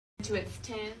to its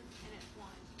 10 and its 1.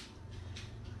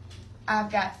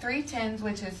 I've got 3 tens,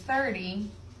 which is 30,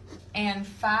 and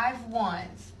 5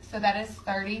 ones, so that is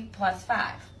 30 plus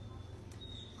 5.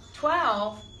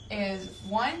 12 is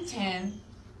 1 10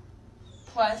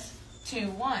 plus 2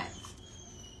 ones.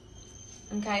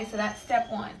 Okay, so that's step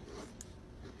 1.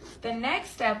 The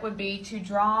next step would be to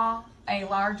draw a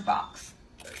large box.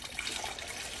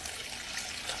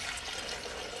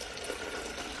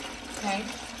 Okay,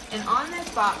 and on this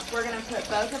box, we're going to put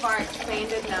both of our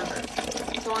expanded numbers.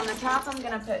 So on the top, I'm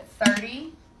going to put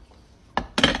 30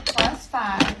 plus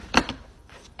 5,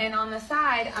 and on the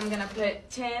side, I'm going to put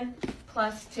 10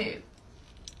 plus 2.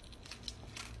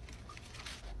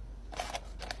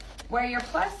 Where your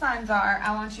plus signs are,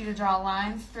 I want you to draw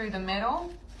lines through the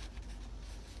middle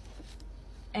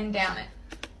and down it.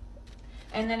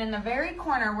 And then in the very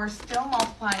corner, we're still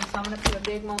multiplying, so I'm going to put a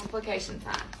big multiplication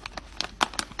sign.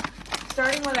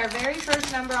 Starting with our very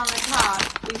first number on the top,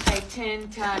 we say 10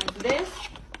 times this,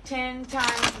 10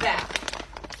 times that.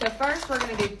 So first we're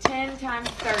going to do 10 times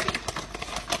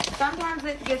 30. Sometimes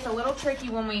it gets a little tricky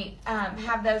when we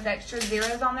have those extra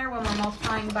zeros on there when we're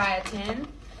multiplying by a 10.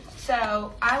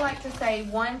 So I like to say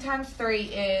 1 times 3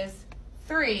 is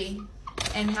 3.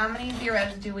 And how many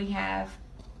zeros do we have?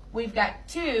 We've got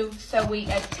 2, so we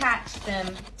attach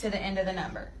them to the end of the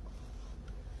number.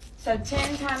 So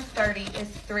 10 times 30 is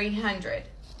 300.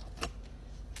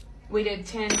 We did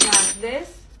 10 times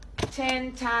this,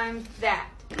 10 times that.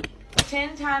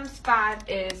 10 times 5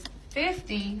 is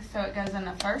 50, so it goes in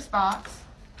the first box.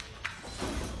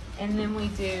 And then we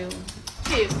do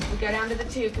 2. We go down to the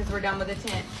 2 because we're done with the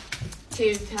 10.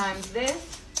 2 times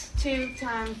this, 2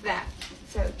 times that.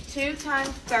 So 2 times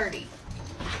 30.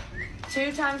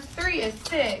 2 times 3 is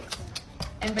 6.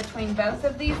 And between both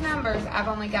of these numbers, I've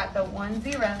only got the 1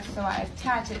 0, so I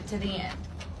attach it to the end.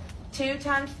 2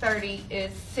 times 30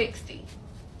 is 60.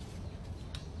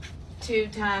 2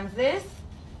 times this,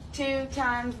 2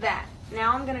 times that.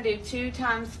 Now I'm going to do 2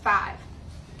 times 5.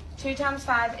 2 times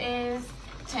 5 is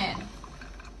 10.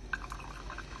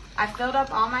 I filled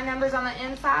up all my numbers on the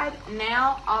inside.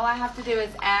 Now all I have to do is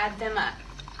add them up.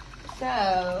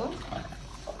 So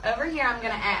over here I'm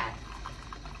going to add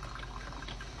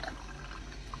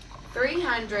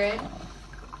 300,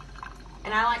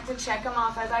 and I like to check them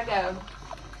off as I go.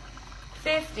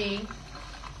 50,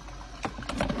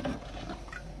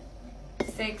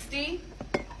 60,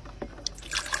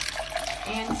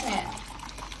 and 10.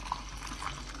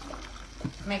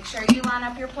 Make sure you line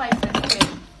up your places too.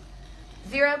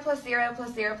 0 plus 0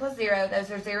 plus 0 plus 0,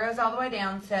 those are zeros all the way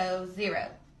down, so 0.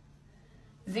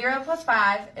 0 plus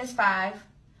 5 is 5.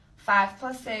 5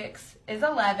 plus 6 is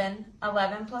 11.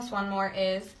 11 plus 1 more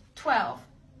is 12.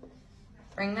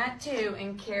 Bring that 2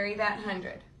 and carry that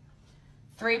 100.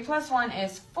 3 plus 1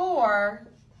 is 4,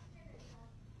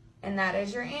 and that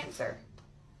is your answer.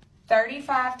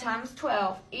 35 times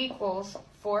 12 equals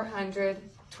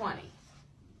 420.